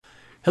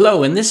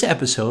Hello, in this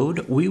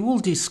episode, we will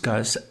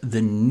discuss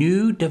the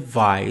new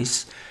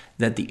device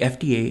that the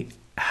FDA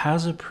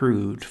has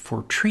approved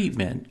for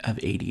treatment of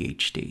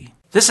ADHD.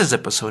 This is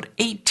episode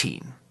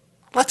 18.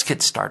 Let's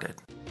get started.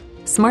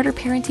 Smarter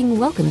Parenting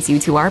welcomes you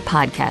to our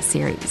podcast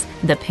series,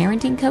 The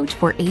Parenting Coach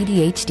for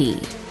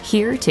ADHD.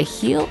 Here to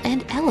heal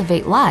and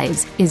elevate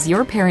lives is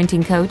your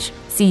parenting coach,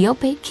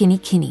 Siope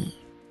Kinikini.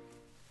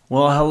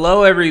 Well,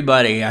 hello,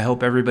 everybody. I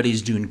hope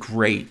everybody's doing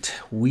great.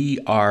 We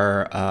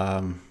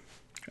are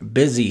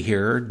busy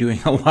here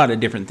doing a lot of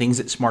different things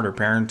at Smarter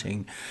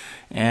Parenting.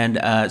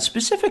 And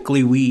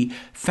specifically, we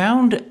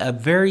found a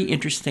very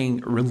interesting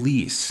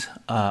release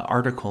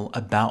article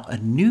about a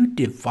new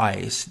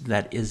device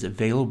that is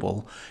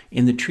available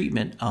in the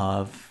treatment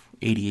of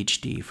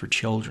ADHD for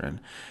children.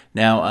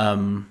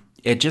 Now,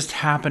 it just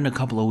happened a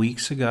couple of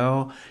weeks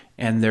ago,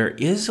 and there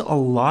is a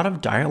lot of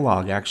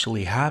dialogue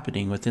actually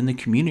happening within the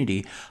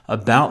community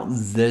about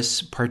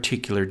this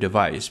particular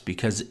device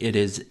because it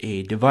is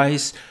a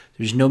device.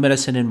 There's no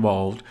medicine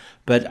involved,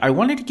 but I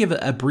wanted to give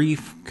a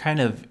brief kind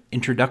of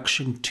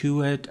introduction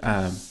to it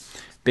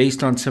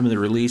based on some of the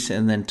release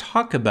and then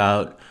talk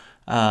about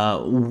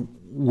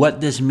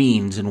what this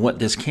means and what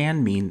this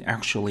can mean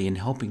actually in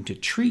helping to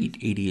treat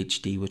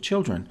ADHD with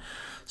children.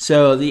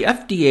 So the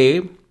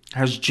FDA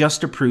has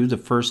just approved the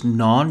first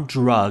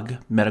non-drug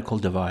medical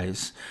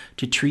device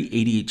to treat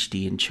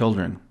ADHD in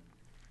children.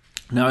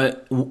 Now,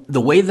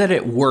 the way that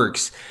it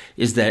works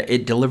is that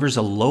it delivers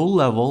a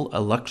low-level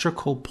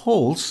electrical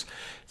pulse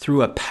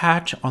through a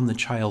patch on the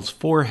child's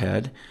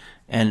forehead,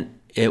 and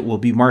it will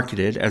be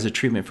marketed as a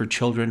treatment for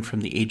children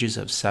from the ages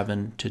of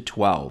 7 to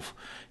 12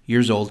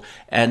 years old.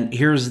 And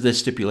here's the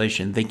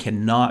stipulation: they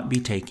cannot be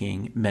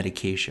taking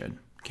medication.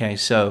 Okay,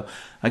 so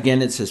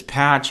again, it says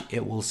patch.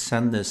 It will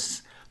send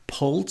this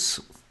pulse,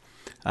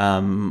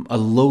 a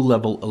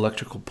low-level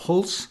electrical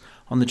pulse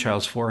on the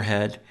child's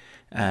forehead.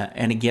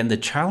 And again, the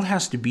child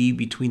has to be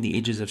between the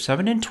ages of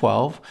 7 and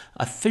 12,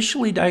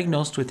 officially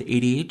diagnosed with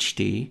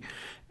ADHD,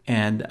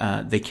 and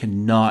they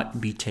cannot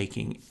be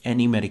taking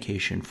any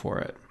medication for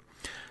it.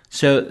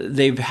 So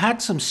they've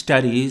had some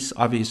studies.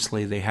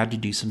 Obviously, they had to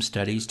do some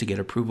studies to get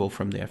approval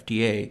from the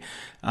FDA.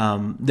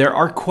 There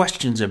are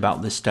questions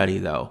about this study,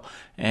 though,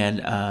 and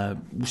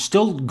we're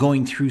still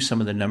going through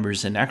some of the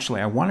numbers. And actually,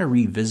 I want to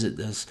revisit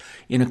this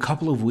in a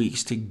couple of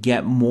weeks to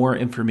get more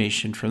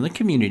information from the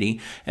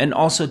community and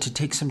also to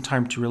take some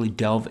time to really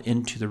delve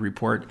into the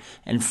report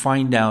and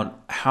find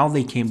out how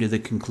they came to the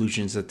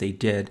conclusions that they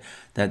did,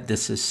 that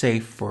this is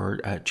safe for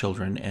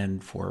children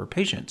and for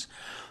patients.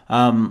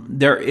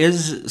 There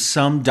is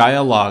some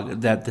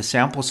dialogue that the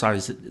sample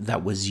size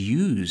that was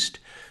used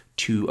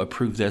to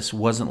approve this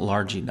wasn't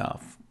large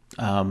enough,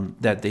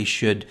 that they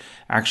should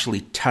actually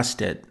test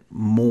it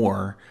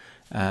more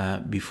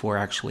before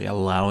actually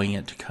allowing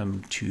it to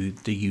come to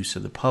the use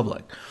of the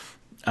public.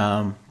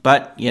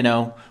 But,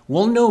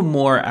 we'll know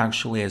more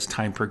actually as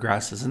time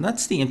progresses. And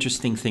that's the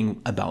interesting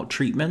thing about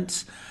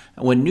treatments.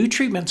 When new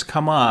treatments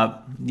come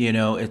up,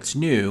 it's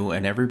new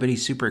and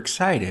everybody's super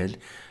excited.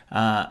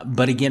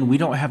 But again, we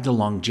don't have the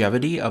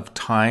longevity of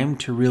time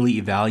to really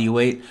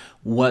evaluate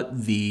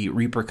what the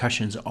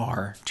repercussions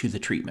are to the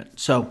treatment.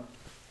 So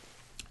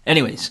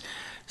anyways,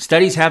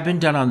 studies have been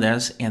done on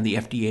this, and the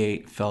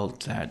FDA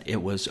felt that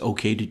it was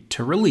okay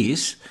to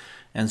release.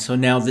 And so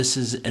now this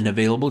is an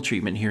available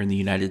treatment here in the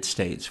United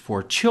States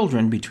for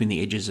children between the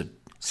ages of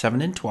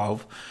 7 and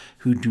 12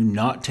 who do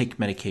not take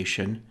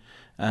medication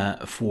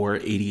for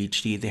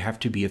ADHD. They have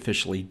to be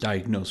officially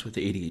diagnosed with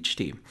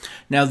ADHD.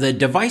 Now, the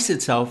device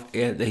itself,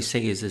 they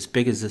say, is as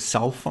big as a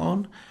cell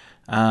phone,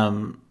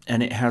 and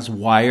it has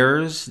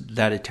wires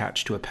that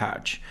attach to a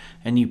patch.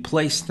 And you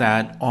place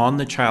that on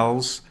the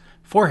child's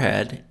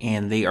forehead,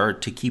 and they are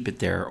to keep it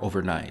there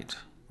overnight,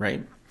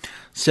 right?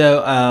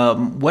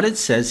 So what it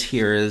says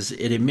here is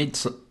it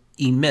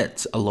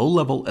emits a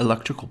low-level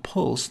electrical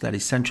pulse that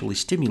essentially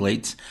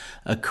stimulates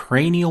a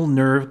cranial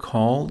nerve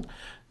called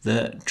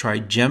the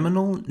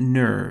trigeminal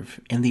nerve.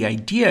 And the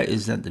idea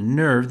is that the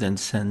nerve then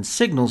sends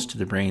signals to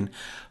the brain,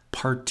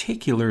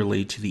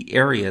 particularly to the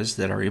areas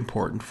that are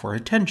important for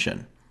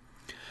attention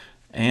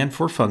and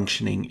for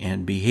functioning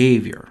and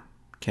behavior.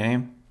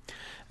 Okay,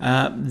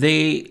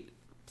 they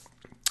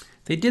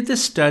did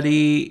this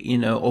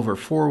study, over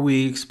 4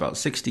 weeks, about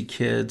 60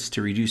 kids,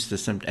 to reduce the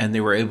symptoms, and they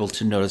were able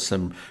to notice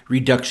some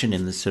reduction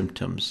in the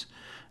symptoms.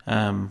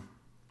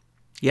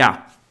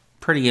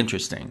 Pretty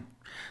interesting.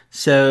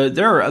 So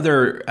there are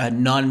other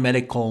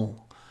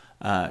non-medical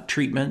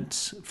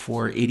treatments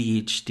for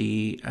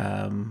ADHD.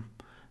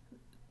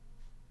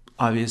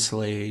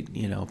 Obviously,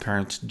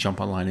 parents jump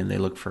online and they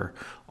look for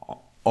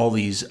all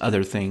these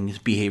other things.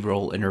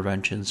 Behavioral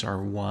interventions are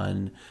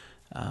one.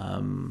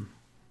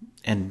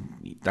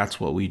 And that's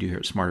what we do here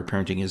at Smarter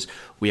Parenting, is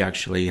we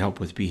actually help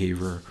with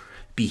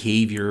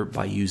behavior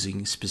by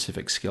using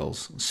specific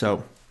skills.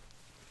 So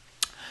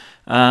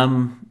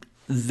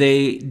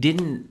they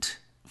didn't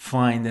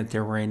find that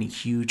there were any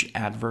huge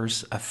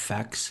adverse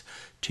effects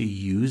to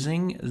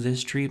using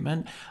this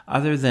treatment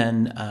other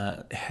than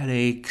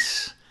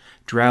headaches,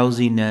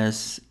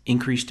 drowsiness,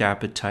 increased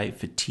appetite,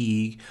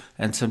 fatigue,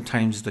 and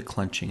sometimes the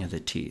clenching of the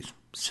teeth.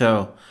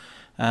 So,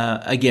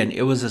 again,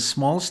 it was a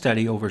small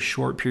study over a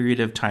short period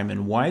of time,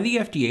 and why the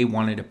FDA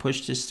wanted to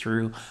push this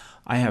through,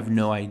 I have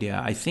no idea.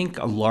 I think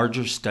a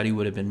larger study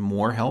would have been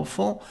more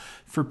helpful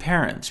for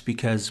parents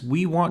because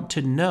we want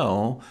to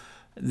know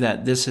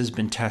that this has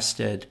been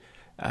tested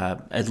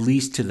at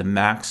least to the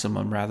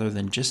maximum rather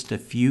than just a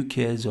few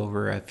kids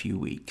over a few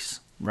weeks,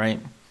 right?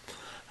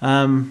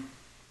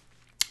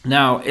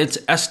 Now, it's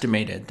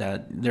estimated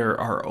that there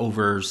are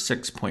over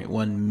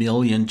 6.1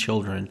 million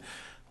children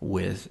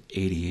with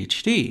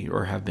ADHD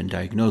or have been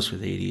diagnosed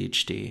with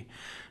ADHD.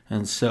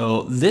 And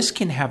so this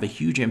can have a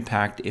huge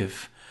impact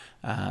if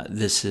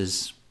this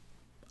is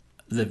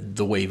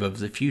the wave of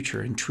the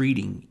future in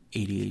treating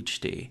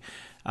ADHD.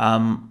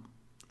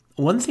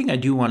 One thing I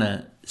do want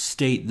to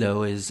state,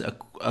 though, is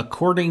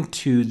according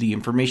to the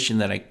information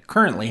that I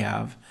currently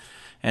have,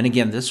 and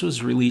again, this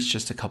was released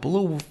just a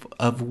couple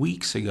of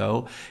weeks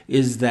ago,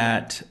 is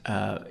that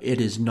it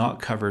is not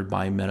covered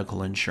by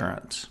medical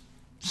insurance.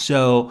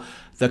 So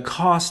the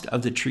cost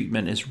of the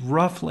treatment is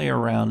roughly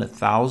around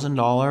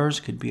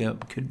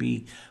 $1,000. Could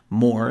be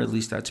more. At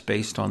least that's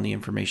based on the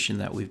information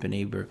that we've been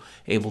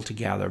able to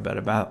gather. But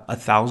about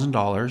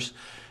 $1,000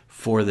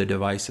 for the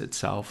device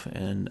itself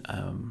and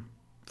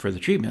for the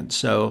treatment.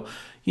 So,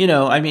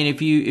 I mean,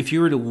 if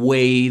you were to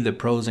weigh the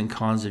pros and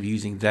cons of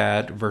using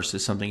that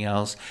versus something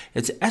else,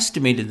 it's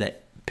estimated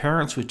that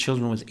parents with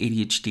children with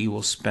ADHD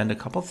will spend a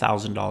couple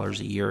 $1,000s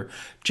a year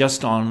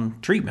just on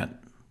treatment.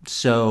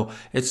 So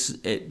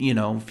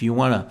if you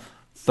want to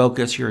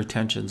focus your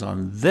attentions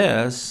on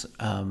this,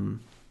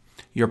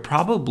 you're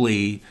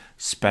probably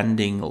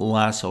spending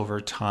less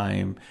over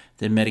time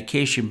than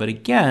medication. But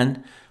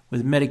again,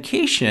 with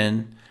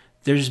medication,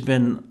 there's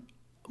been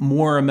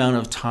more amount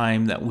of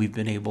time that we've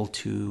been able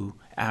to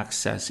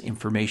access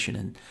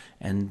information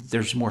and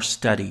there's more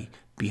study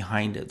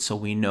behind it. So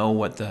we know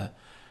what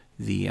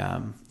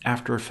the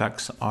after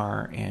effects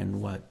are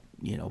and what,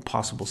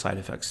 possible side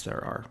effects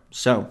there are.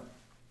 So,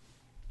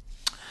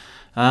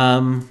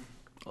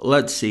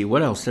 let's see,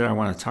 what else did I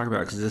want to talk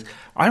about? Because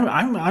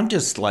I'm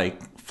just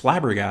like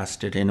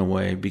flabbergasted in a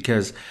way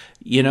because,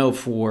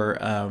 for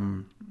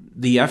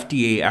the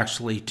FDA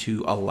actually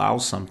to allow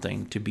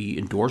something to be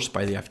endorsed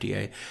by the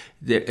FDA,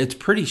 it's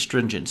pretty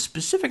stringent,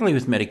 specifically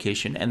with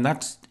medication, and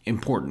that's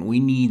important. We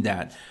need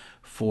that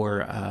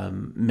for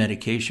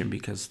medication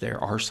because there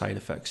are side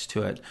effects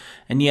to it.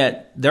 And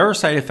yet there are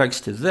side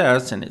effects to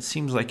this, and it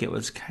seems like it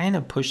was kind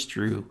of pushed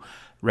through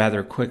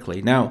rather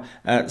quickly. Now,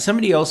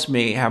 somebody else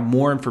may have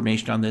more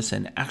information on this,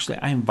 and actually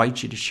I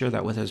invite you to share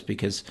that with us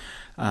because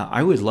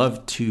I would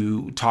love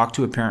to talk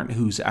to a parent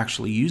who's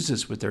actually used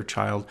this with their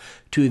child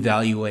to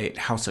evaluate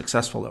how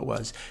successful it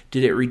was.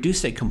 Did it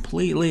reduce it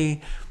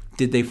completely?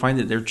 Did they find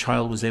that their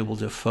child was able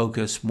to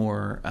focus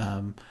more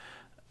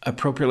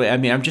appropriately? I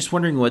mean, I'm just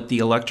wondering what the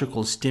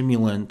electrical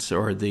stimulant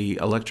or the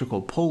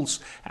electrical pulse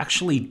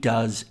actually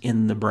does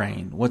in the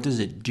brain. What does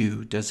it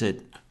do?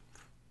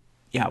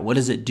 What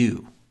does it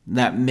do?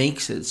 That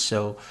makes it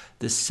so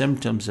the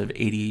symptoms of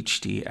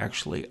ADHD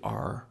actually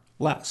are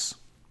less,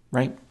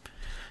 right?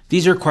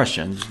 These are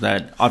questions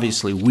that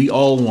obviously we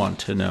all want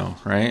to know,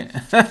 right?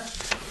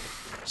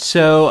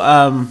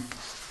 So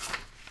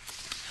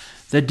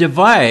the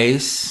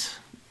device,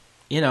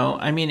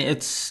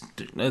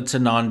 it's a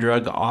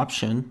non-drug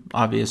option,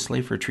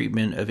 obviously, for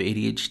treatment of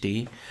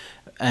ADHD.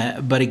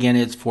 But again,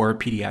 it's for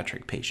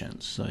pediatric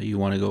patients. So you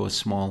want to go with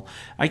small.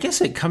 I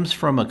guess it comes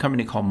from a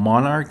company called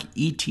Monarch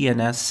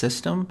eTNS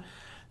system.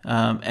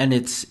 And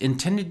it's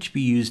intended to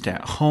be used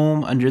at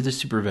home under the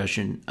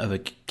supervision of a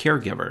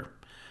caregiver.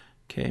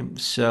 Okay,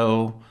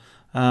 so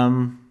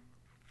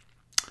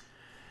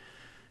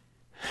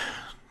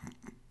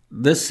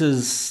this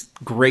is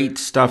great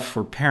stuff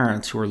for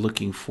parents who are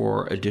looking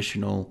for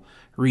additional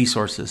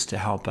resources to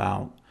help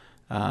out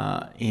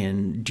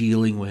in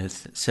dealing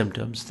with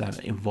symptoms that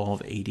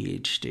involve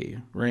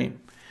ADHD, right?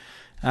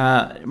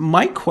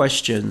 My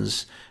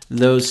questions,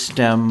 those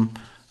stem,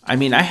 I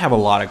have a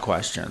lot of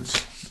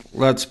questions.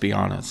 Let's be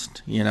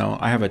honest.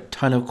 I have a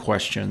ton of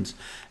questions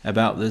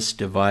about this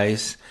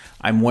device.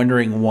 I'm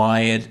wondering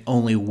why it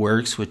only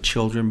works with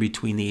children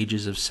between the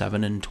ages of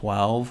 7 and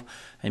 12.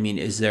 Can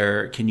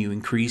you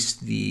increase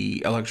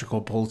the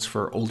electrical pulse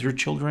for older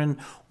children?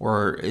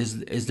 Or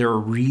is there a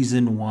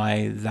reason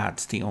why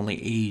that's the only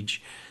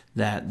age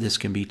that this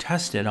can be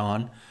tested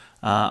on?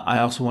 I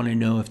also want to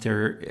know if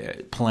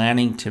they're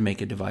planning to make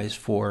a device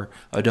for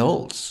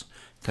adults,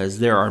 because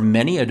there are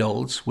many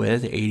adults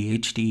with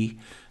ADHD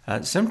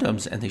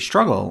symptoms and they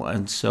struggle.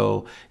 And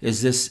so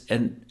is this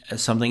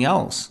something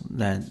else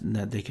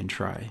that they can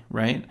try,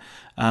 right?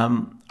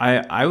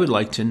 I would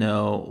like to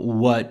know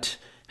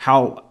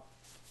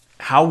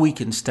how we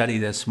can study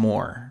this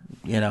more.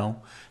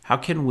 How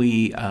can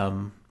we,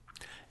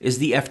 is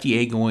the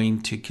FDA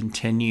going to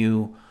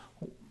continue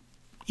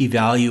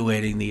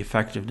evaluating the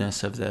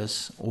effectiveness of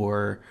this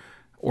or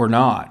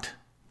not,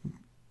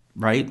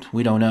 right?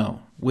 We don't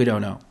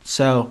know.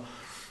 So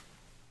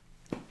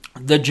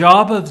The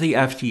job of the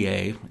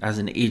FDA as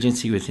an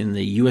agency within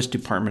the U.S.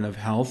 Department of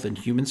Health and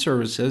Human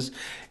Services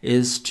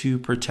is to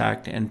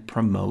protect and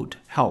promote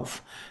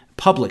health,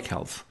 public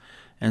health.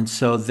 And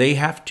so they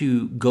have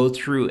to go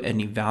through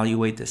and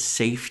evaluate the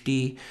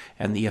safety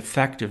and the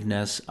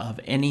effectiveness of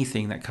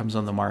anything that comes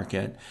on the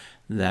market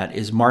that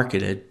is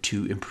marketed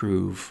to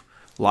improve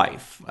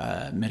life,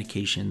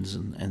 medications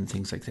and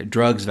things like that,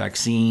 drugs,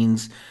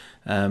 vaccines,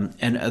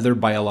 and other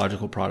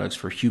biological products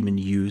for human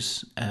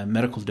use.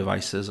 Medical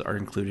devices are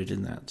included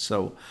in that.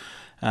 So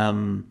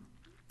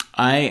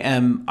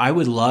I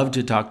would love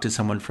to talk to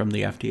someone from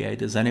the FDA.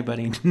 Does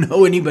anybody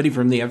know anybody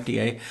from the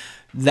FDA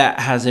that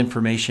has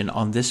information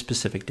on this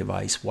specific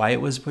device, why it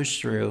was pushed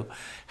through,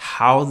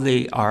 how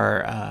they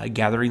are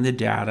gathering the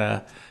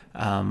data,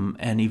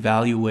 and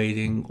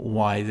evaluating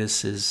why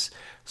this is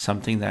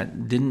something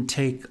that didn't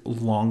take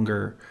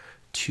longer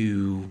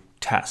to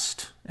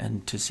test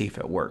and to see if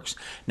it works.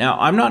 Now,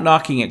 I'm not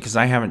knocking it because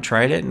I haven't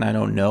tried it and I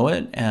don't know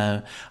it.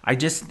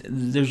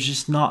 There's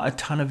just not a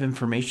ton of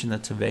information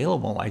that's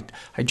available.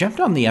 I jumped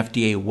on the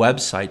FDA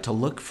website to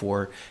look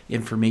for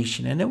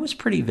information and it was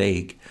pretty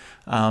vague.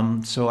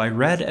 So I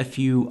read a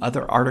few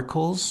other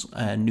articles,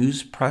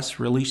 news press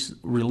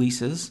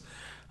releases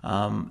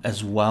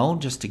as well,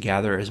 just to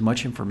gather as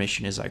much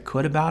information as I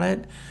could about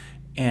it.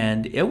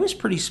 And it was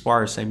pretty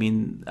sparse. I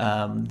mean,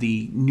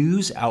 the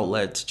news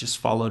outlets just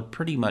followed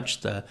pretty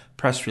much the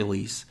press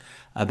release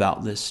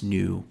about this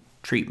new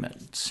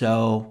treatment.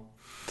 So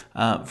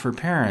for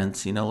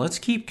parents, let's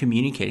keep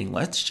communicating.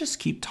 Let's just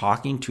keep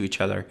talking to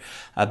each other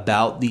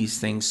about these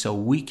things so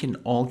we can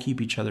all keep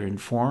each other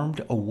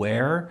informed,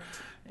 aware,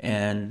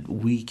 and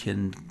we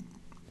can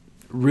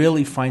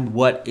really find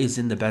what is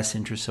in the best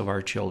interest of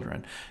our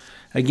children.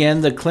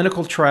 Again, the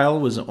clinical trial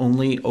was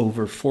only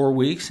over 4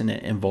 weeks and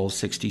it involves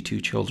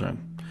 62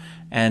 children.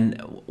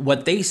 And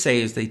what they say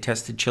is they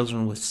tested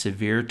children with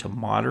severe to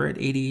moderate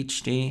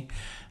ADHD.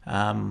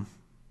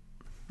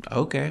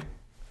 Okay.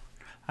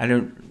 I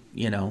don't,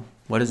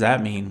 what does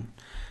that mean?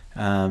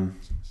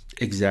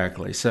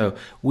 Exactly. So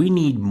we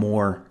need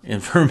more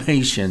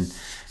information.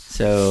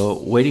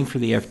 So waiting for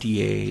the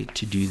FDA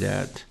to do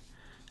that.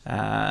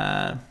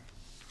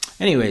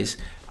 Anyways,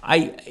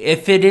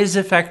 if it is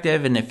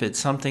effective and if it's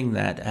something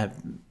that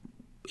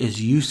is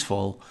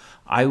useful,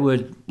 I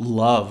would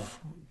love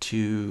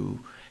to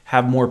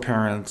have more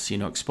parents,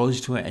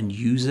 exposed to it and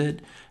use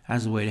it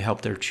as a way to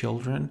help their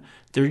children.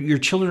 Your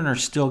children are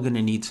still going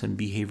to need some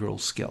behavioral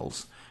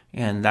skills,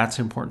 and that's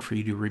important for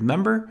you to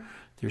remember.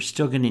 They're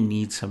still going to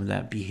need some of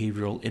that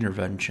behavioral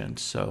intervention.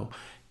 So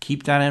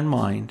keep that in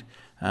mind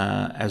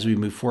as we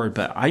move forward.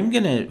 But I'm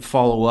going to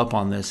follow up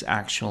on this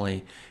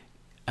actually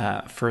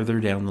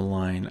further down the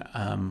line.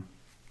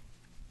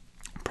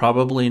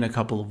 Probably in a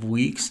couple of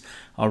weeks,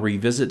 I'll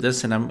revisit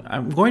this, and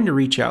I'm going to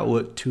reach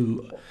out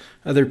to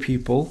other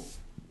people.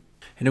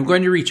 And I'm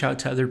going to reach out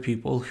to other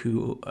people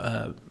who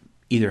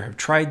either have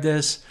tried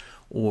this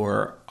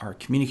or are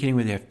communicating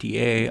with the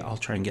FDA. I'll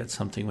try and get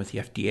something with the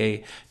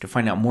FDA to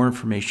find out more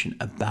information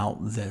about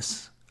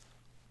this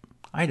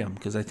item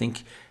because I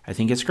think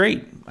it's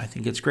great. I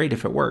think it's great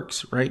if it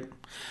works, right?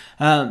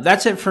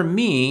 That's it from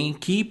me.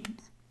 Keep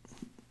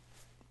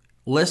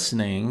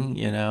listening,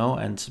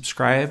 and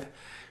subscribe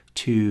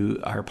to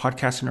our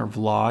podcast and our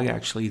vlog.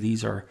 Actually,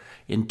 these are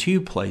in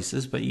 2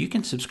 places, but you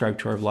can subscribe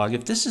to our vlog.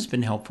 If this has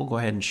been helpful, go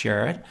ahead and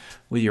share it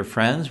with your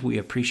friends. We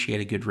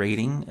appreciate a good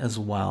rating as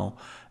well.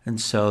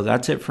 And so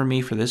that's it for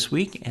me for this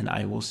week, and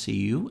I will see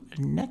you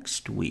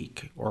next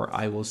week, or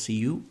I will see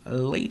you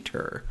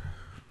later.